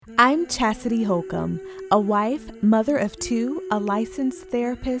I'm Chastity Holcomb, a wife, mother of two, a licensed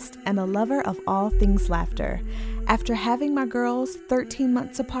therapist, and a lover of all things laughter. After having my girls 13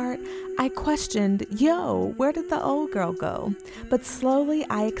 months apart, I questioned, where did the old girl go? But slowly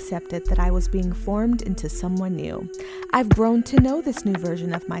I accepted that I was being formed into someone new. I've grown to know this new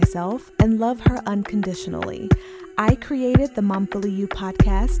version of myself and love her unconditionally. I created the Momfully You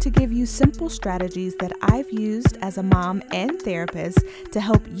podcast to give you simple strategies that I've used as a mom and therapist to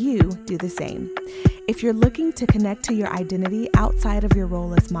help you do the same. If you're looking to connect to your identity outside of your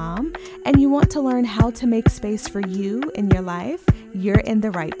role as mom, and you want to learn how to make space for you in your life, you're in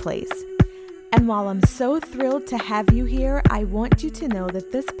the right place. And while I'm so thrilled to have you here, I want you to know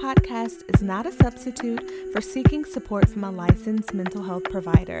that this podcast is not a substitute for seeking support from a licensed mental health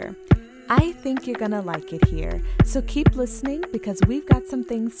provider. I think you're going to like it here, so keep listening because we've got some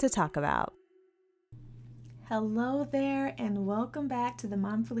things to talk about. Hello there, and welcome back to the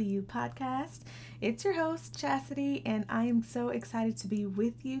Momfully You podcast. It's your host, Chastity, and I am so excited to be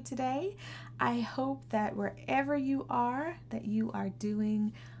with you today. I hope that wherever you are, that you are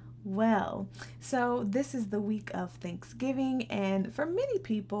doing well. So this is the week of Thanksgiving, and for many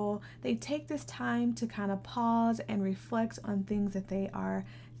people, they take this time to kind of pause and reflect on things that they are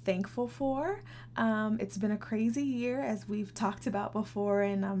thankful for. It's been a crazy year, as we've talked about before,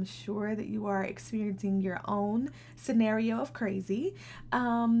 and I'm sure that you are experiencing your own scenario of crazy.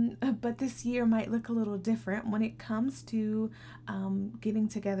 But this year might look a little different when it comes to getting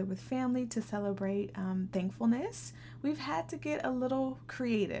together with family to celebrate thankfulness. We've had to get a little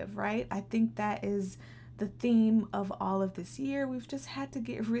creative, right? I think that is the theme of all of this year. We've just had to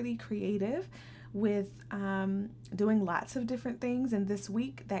get really creative with doing lots of different things, and this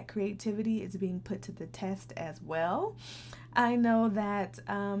week that creativity is being put to the test as well. I know that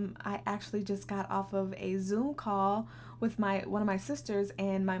I actually just got off of a Zoom call with one of my sisters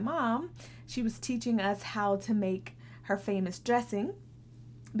and my mom. She was teaching us how to make her famous dressing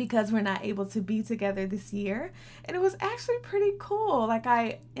because we're not able to be together this year. And it was actually pretty cool.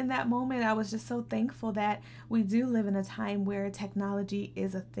 In that moment, I was just so thankful that we do live in a time where technology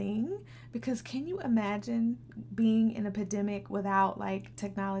is a thing. Because can you imagine being in a pandemic without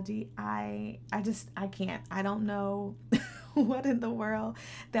technology? I can't. I don't know what in the world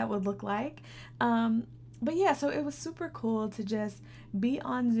that would look like. But yeah, so it was super cool to just be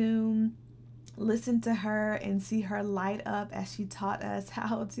on Zoom, listen to her and see her light up as she taught us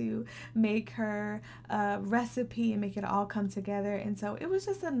how to make her recipe and make it all come together. And so it was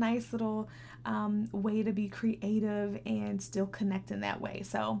just a nice little way to be creative and still connect in that way.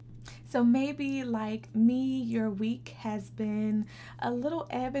 So maybe like me, your week has been a little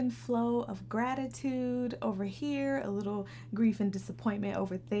ebb and flow of gratitude over here, a little grief and disappointment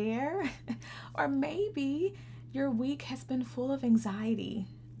over there. Or maybe your week has been full of anxiety.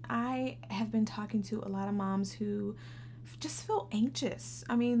 I have been talking to a lot of moms who just feel anxious.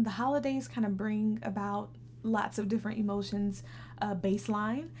 I mean, the holidays kind of bring about lots of different emotions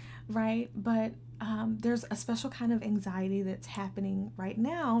baseline, right? But there's a special kind of anxiety that's happening right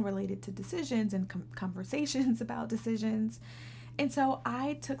now related to decisions and conversations about decisions. And so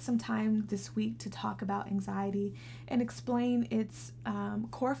I took some time this week to talk about anxiety and explain its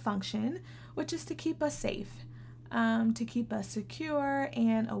core function, which is to keep us safe. To keep us secure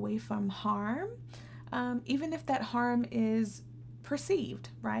and away from harm, even if that harm is perceived,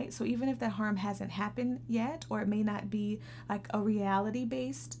 right? So even if that harm hasn't happened yet, or it may not be like a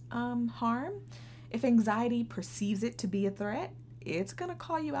reality-based harm, if anxiety perceives it to be a threat, it's gonna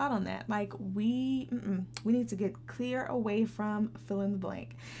call you out on that. We need to get clear away from fill in the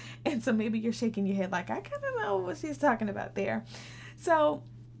blank. And so maybe you're shaking your head I kind of know what she's talking about there. So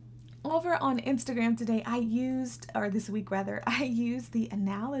over on Instagram today, this week, I used the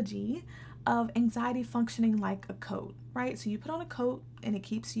analogy of anxiety functioning like a coat, right? So you put on a coat and it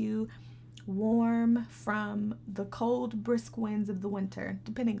keeps you warm from the cold, brisk winds of the winter,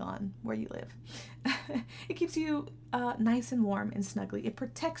 depending on where you live. It keeps you nice and warm and snuggly. It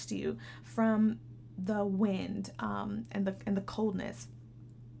protects you from the wind and the coldness.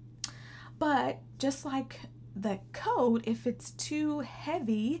 But just like the coat, if it's too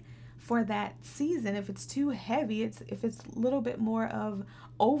heavy for that season, if it's too heavy, if it's a little bit more of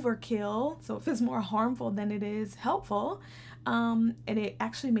overkill, so if it's more harmful than it is helpful, and it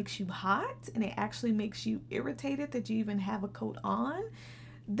actually makes you hot and it actually makes you irritated that you even have a coat on,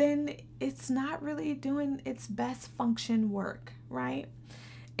 then it's not really doing its best function work, right?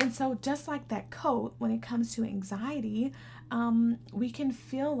 And so just like that coat, when it comes to anxiety, we can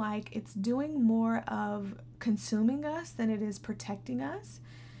feel like it's doing more of consuming us than it is protecting us.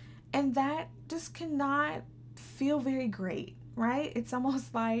 And that just cannot feel very great, right? It's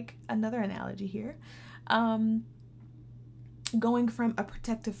almost like another analogy here. Um, Going from a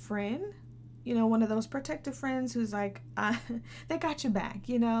protective friend, one of those protective friends who's like, they got your back,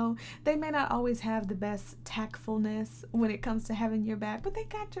 They may not always have the best tactfulness when it comes to having your back, but they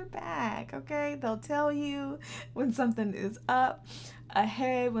got your back, okay? They'll tell you when something is up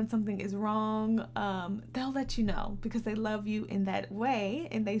ahead, when something is wrong. They'll let you know because they love you in that way,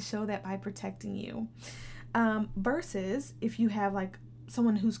 and they show that by protecting you. Versus if you have like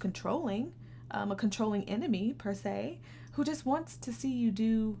someone who's controlling, a controlling enemy per se, who just wants to see you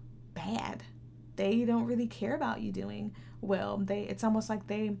do bad. They don't really care about you doing well. It's almost like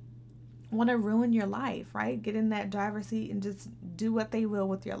they want to ruin your life, right? Get in that driver's seat and just do what they will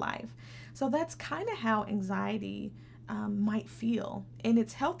with your life. So that's kind of how anxiety might feel in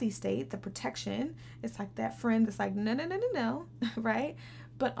its healthy state. The protection, it's like that friend that's like, no, no, no, no, no, right?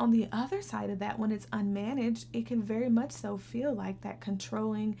 But on the other side of that, when it's unmanaged, it can very much so feel like that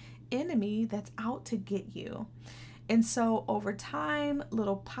controlling enemy that's out to get you. And so over time,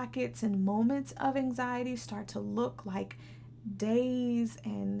 little pockets and moments of anxiety start to look like days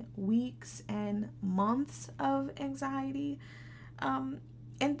and weeks and months of anxiety. And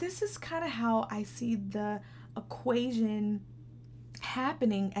this is kind of how I see the equation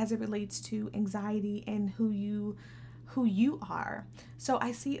happening as it relates to anxiety and who you are. So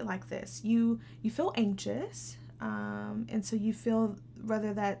I see it like this. You feel anxious, and so you feel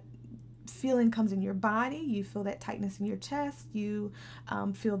whether that feeling comes in your body, you feel that tightness in your chest, you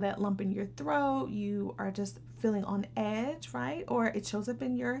feel that lump in your throat, you are just feeling on edge, right? Or it shows up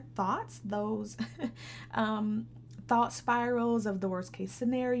in your thoughts, those thought spirals of the worst case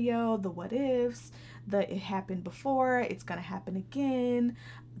scenario, the what ifs, the it happened before, it's gonna happen again,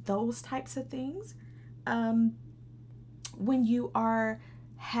 those types of things. When you are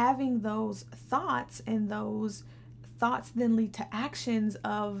having those thoughts, and those thoughts then lead to actions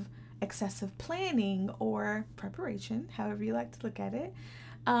of excessive planning or preparation, however you like to look at it,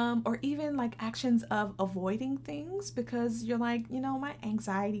 or even like actions of avoiding things because you're like, my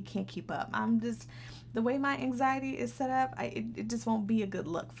anxiety can't keep up. The way my anxiety is set up, it just won't be a good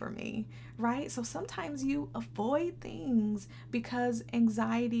look for me, right? So sometimes you avoid things because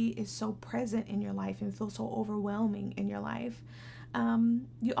anxiety is so present in your life and feels so overwhelming in your life.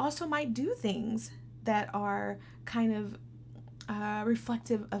 You also might do things that are kind of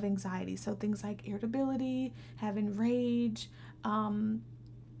reflective of anxiety. So things like irritability, having rage, and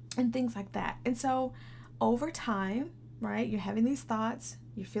things like that. And so over time, right, you're having these thoughts,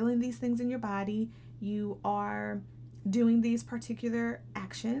 you're feeling these things in your body, you are doing these particular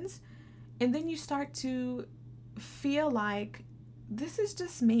actions, and then you start to feel like this is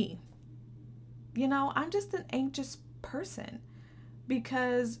just me. I'm just an anxious person,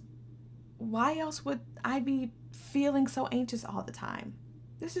 because why else would I be feeling so anxious all the time?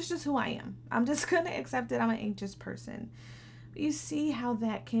 This is just who I am. I'm just going to accept it. I'm an anxious person. You see how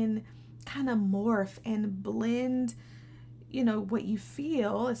that can kind of morph and blend, what you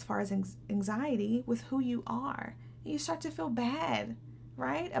feel as far as anxiety with who you are. You start to feel bad,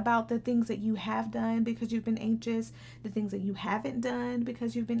 right? About the things that you have done because you've been anxious, the things that you haven't done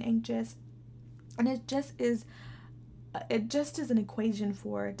because you've been anxious. And it just is an equation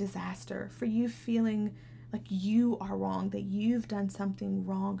for disaster, for you feeling like you are wrong, that you've done something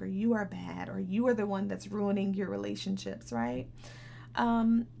wrong, or you are bad, or you are the one that's ruining your relationships, right?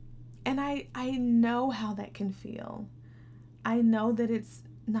 And I know how that can feel. I know that it's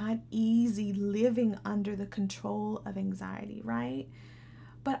not easy living under the control of anxiety, right?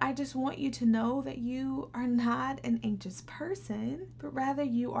 But I just want you to know that you are not an anxious person, but rather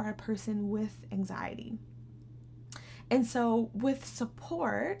you are a person with anxiety. And so with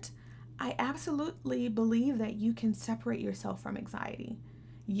support, I absolutely believe that you can separate yourself from anxiety.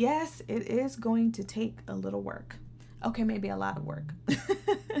 Yes, it is going to take a little work. Okay, maybe a lot of work.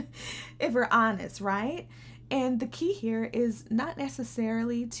 If we're honest, right? And the key here is not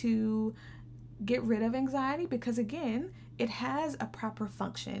necessarily to get rid of anxiety, because again, it has a proper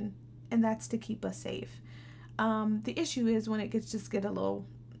function, and that's to keep us safe. The issue is when it get a little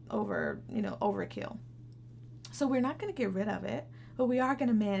overkill. So we're not going to get rid of it, but we are going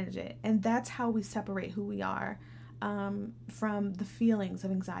to manage it. And that's how we separate who we are from the feelings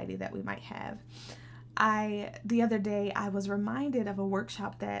of anxiety that we might have. The other day, I was reminded of a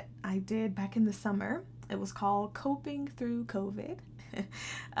workshop that I did back in the summer. It was called Coping Through COVID.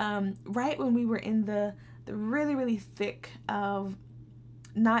 Right when we were in the really, really thick of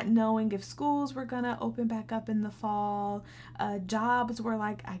not knowing if schools were gonna open back up in the fall. Jobs were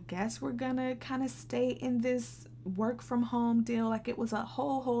like, I guess we're gonna kind of stay in this work from home deal. Like, it was a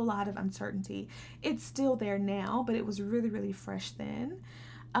whole lot of uncertainty. It's still there now, but it was really, really fresh then.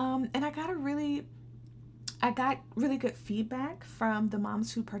 And I got really good feedback from the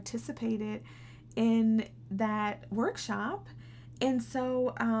moms who participated in that workshop. And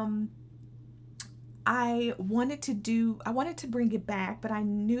so I wanted to bring it back, but I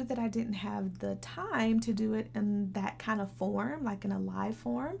knew that I didn't have the time to do it in that kind of form, like in a live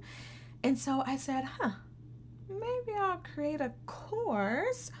form. And so I said, maybe I'll create a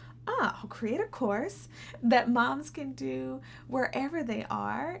course. I'll create a course that moms can do wherever they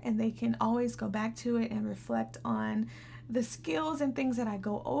are, and they can always go back to it and reflect on the skills and things that I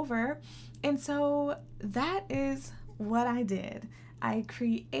go over. And so that is what I did. I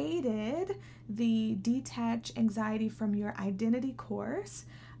created the Detach Anxiety from Your Identity course.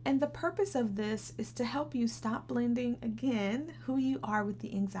 And the purpose of this is to help you stop blending, again, who you are with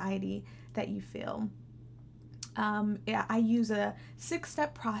the anxiety that you feel. I use a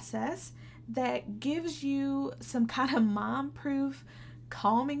 6-step process that gives you some kind of mom-proof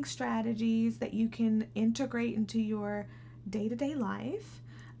calming strategies that you can integrate into your day-to-day life.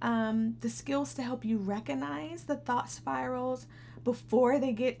 The skills to help you recognize the thought spirals before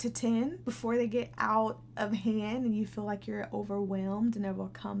they get to 10, before they get out of hand and you feel like you're overwhelmed and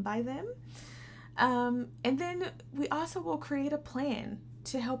overcome by them. And then we also will create a plan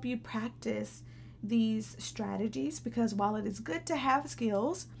to help you practice these strategies, because while it is good to have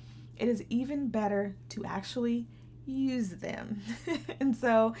skills, it is even better to actually use them. And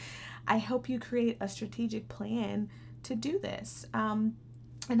so I hope you create a strategic plan to do this. And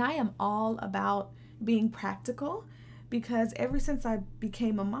I am all about being practical, because ever since I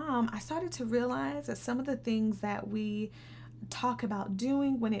became a mom, I started to realize that some of the things that we talk about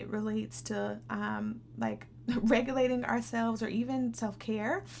doing when it relates to like regulating ourselves or even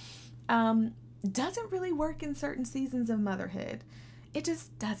self-care doesn't really work in certain seasons of motherhood. It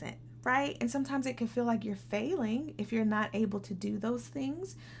just doesn't, right? And sometimes it can feel like you're failing if you're not able to do those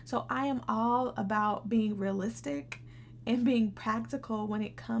things. So I am all about being realistic and being practical when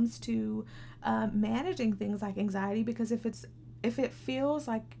it comes to managing things like anxiety, because if it feels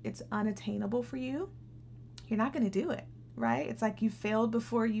like it's unattainable for you, you're not going to do it, right? It's like you failed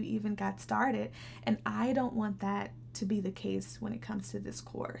before you even got started. And I don't want that to be the case when it comes to this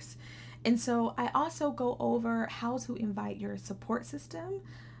course. And so I also go over how to invite your support system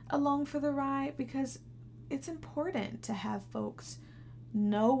along for the ride, because it's important to have folks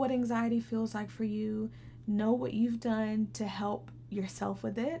know what anxiety feels like for you, know what you've done to help yourself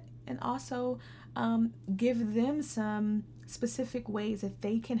with it, and also give them some specific ways that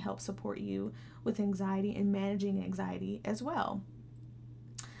they can help support you with anxiety and managing anxiety as well.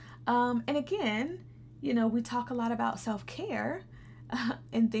 And again, we talk a lot about self-care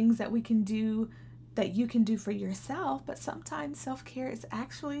and things that we can do, that you can do for yourself, but sometimes self-care is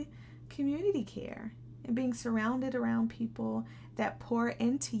actually community care and being surrounded around people that pour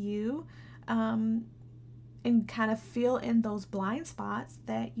into you and kind of fill in those blind spots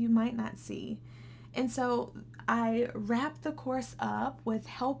that you might not see. And so I wrap the course up with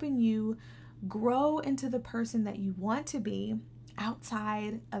helping you grow into the person that you want to be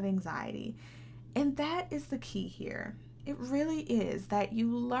outside of anxiety. And that is the key here. It really is that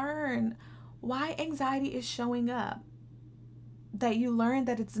you learn why anxiety is showing up, that you learn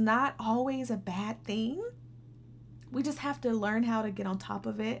that it's not always a bad thing. We just have to learn how to get on top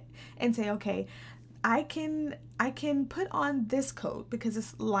of it and say, okay, I can put on this coat because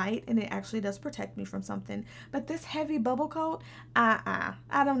it's light and it actually does protect me from something. But this heavy bubble coat, I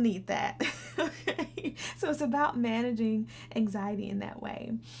don't need that. Okay? So it's about managing anxiety in that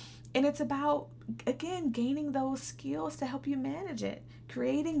way. And it's about, again, gaining those skills to help you manage it,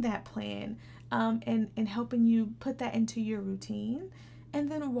 creating that plan, and helping you put that into your routine, and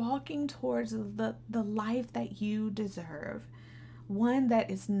then walking towards the life that you deserve. One that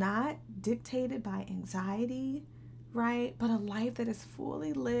is not dictated by anxiety, right? But a life that is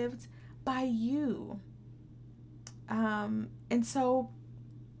fully lived by you. And so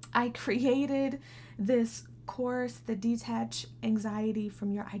I created this course, the Detach Anxiety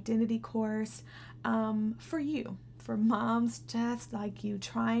from Your Identity course, for you, for moms just like you,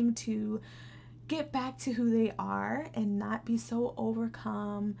 trying to get back to who they are and not be so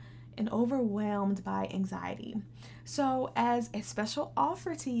overcome and overwhelmed by anxiety. So as a special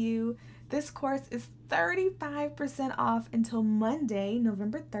offer to you, this course is 35% off until Monday,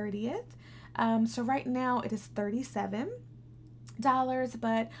 November 30th. So right now it is $37,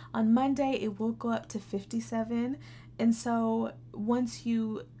 but on Monday it will go up to $57. And so once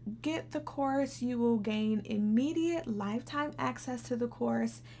you get the course, you will gain immediate lifetime access to the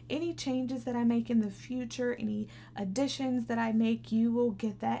course. Any changes that I make in the future, any additions that I make, you will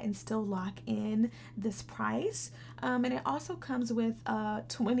get that and still lock in this price. And it also comes with a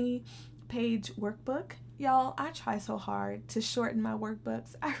 20-page workbook. Y'all, I try so hard to shorten my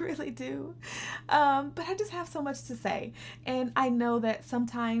workbooks. I really do. But I just have so much to say. And I know that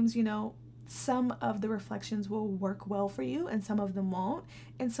sometimes, some of the reflections will work well for you and some of them won't.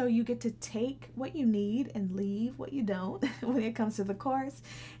 And so you get to take what you need and leave what you don't when it comes to the course,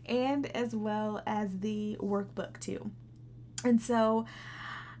 and as well as the workbook too. And so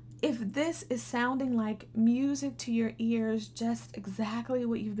if this is sounding like music to your ears, just exactly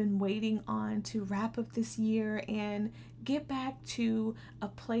what you've been waiting on to wrap up this year and get back to a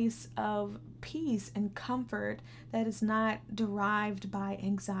place of peace and comfort that is not derived by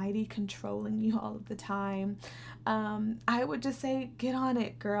anxiety controlling you all of the time, I would just say get on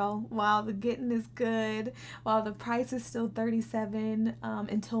it, girl, while the getting is good, while the price is still $37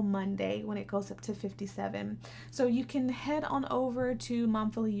 until Monday when it goes up to $57. So you can head on over to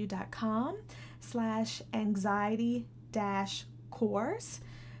momfullyyou.com/anxiety-course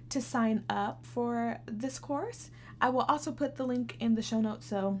to sign up for this course. I will also put the link in the show notes,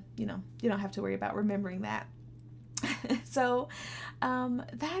 so you don't have to worry about remembering that. So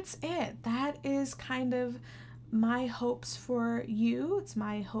that's it. That is kind of my hopes for you. It's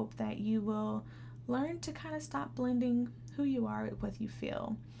my hope that you will learn to kind of stop blending who you are with what you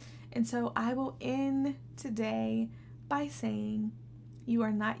feel. And so I will end today by saying you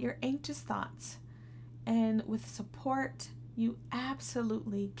are not your anxious thoughts. And with support, you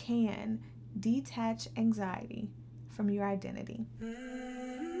absolutely can detach anxiety from your identity.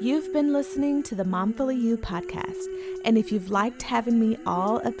 You've been listening to the Momfully You podcast, and if you've liked having me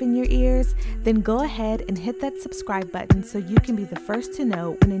all up in your ears, then go ahead and hit that subscribe button so you can be the first to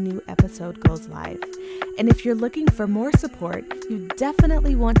know when a new episode goes live. And if you're looking for more support, you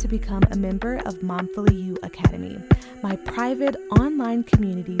definitely want to become a member of Momfully You Academy, my private online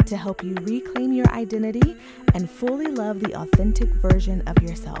community to help you reclaim your identity and fully love the authentic version of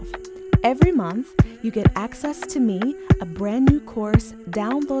yourself. Every month, you get access to me, a brand new course,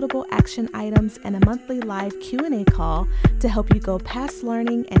 downloadable action items, and a monthly live Q&A call to help you go past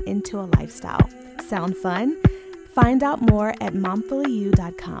learning and into a lifestyle. Sound fun? Find out more at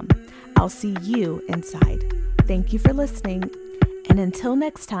momfullyyou.com. I'll see you inside. Thank you for listening, and until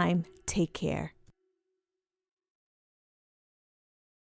next time, take care.